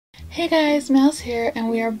Hey guys, Mouse here, and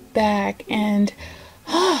we are back, and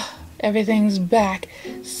everything's back,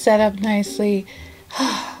 set up nicely,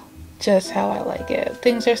 just how I like it.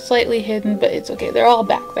 Things are slightly hidden, but it's okay, they're all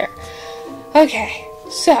back there. Okay,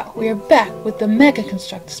 so we are back with the Mega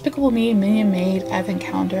Construct Despicable Me Minion Made Advent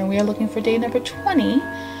Calendar, and we are looking for day number 20,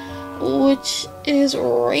 which is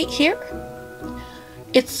right here.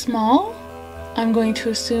 It's small. I'm going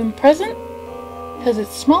to assume present, because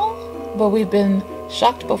it's small, but we've been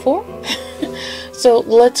shocked before. So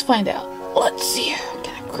let's find out. Let's see here.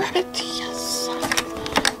 Can I grab it? Yes.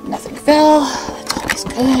 Nothing fell. That's always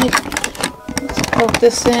good. Let's poke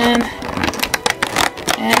this in.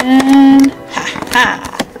 And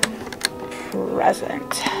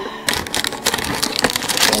present.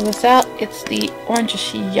 Pull this out. It's the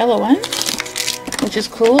orangish yellow one, which is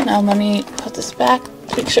cool. Now let me put this back.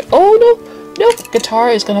 Make sure. Oh no, nope.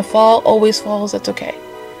 Guitar is gonna fall. Always falls. That's okay.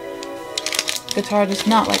 Guitar does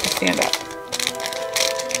not like to stand up.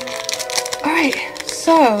 Alright,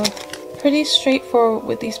 so pretty straightforward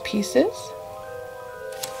with these pieces.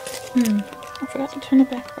 I forgot to turn the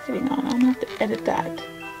backlighting on. I'm gonna have to edit that.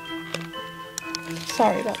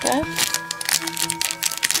 Sorry about that.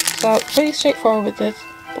 So pretty straightforward with this.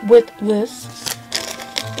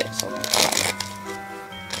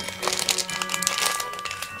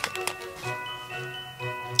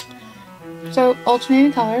 So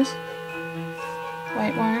alternating colors.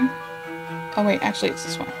 White one. Oh wait, actually it's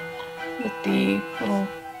this one. With the little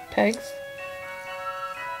pegs.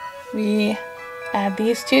 We add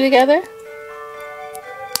these two together.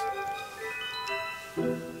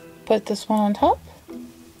 Put this one on top.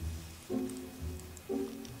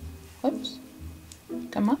 Whoops.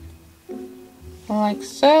 Come on. Like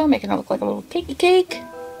so, making it look like a little cakey cake.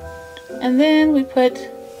 And then we put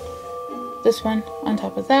this one on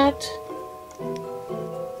top of that.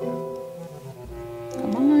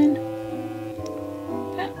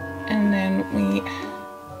 And then we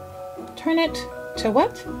turn it to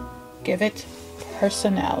what? Give it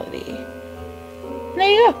personality. There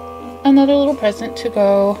you go. Another little present to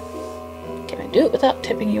go. Can I do it without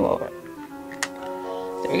tipping you over?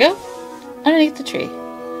 There we go. Underneath the tree.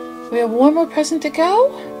 We have one more present to go.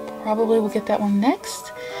 Probably we'll get that one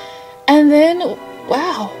next. And then,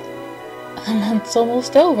 wow. The month's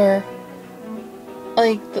almost over.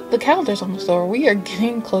 Like, the calendar's almost over. We are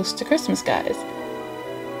getting close to Christmas, guys.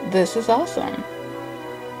 This is awesome.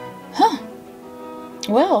 Huh.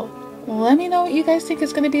 Well, let me know what you guys think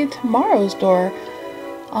is going to be in tomorrow's door.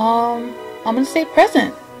 I'm going to say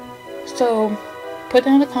present. So, put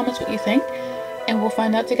down in the comments what you think, and we'll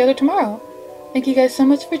find out together tomorrow. Thank you guys so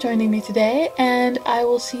much for joining me today, and I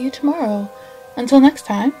will see you tomorrow. Until next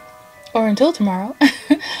time, or until tomorrow,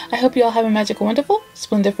 I hope you all have a magical, wonderful,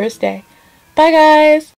 splendiferous day. Bye, guys!